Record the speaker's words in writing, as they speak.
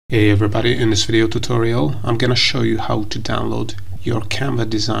Hey everybody, in this video tutorial I'm gonna show you how to download your Canva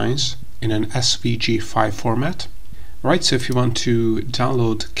designs in an SVG file format. Right, so if you want to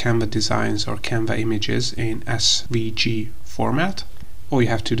download Canva designs or Canva images in SVG format, all you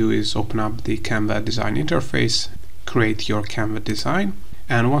have to do is open up the Canva design interface, create your Canva design,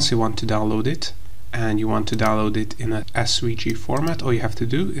 and once you want to download it and you want to download it in a SVG format, all you have to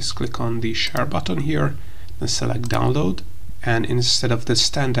do is click on the share button here and select download. And instead of the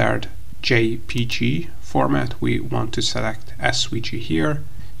standard JPG format, we want to select SVG here.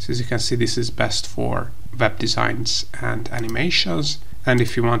 So as you can see, this is best for web designs and animations. And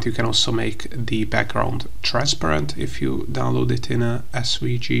if you want, you can also make the background transparent if you download it in a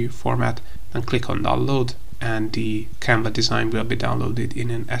SVG format. And click on download, and the Canva design will be downloaded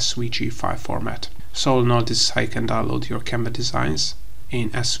in an SVG file format. So now this is how you can download your Canva designs in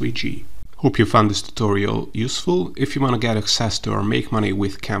SVG. Hope you found this tutorial useful. If you want to get access to our Make Money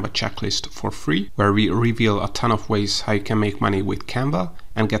with Canva checklist for free, where we reveal a ton of ways how you can make money with Canva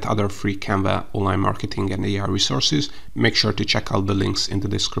and get other free Canva online marketing and AI resources, make sure to check out the links in the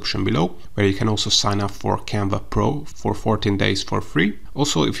description below, where you can also sign up for Canva Pro for 14 days for free.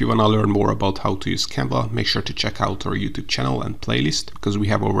 Also, if you want to learn more about how to use Canva, make sure to check out our YouTube channel and playlist, because we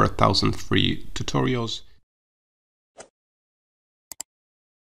have over 1,000 free tutorials.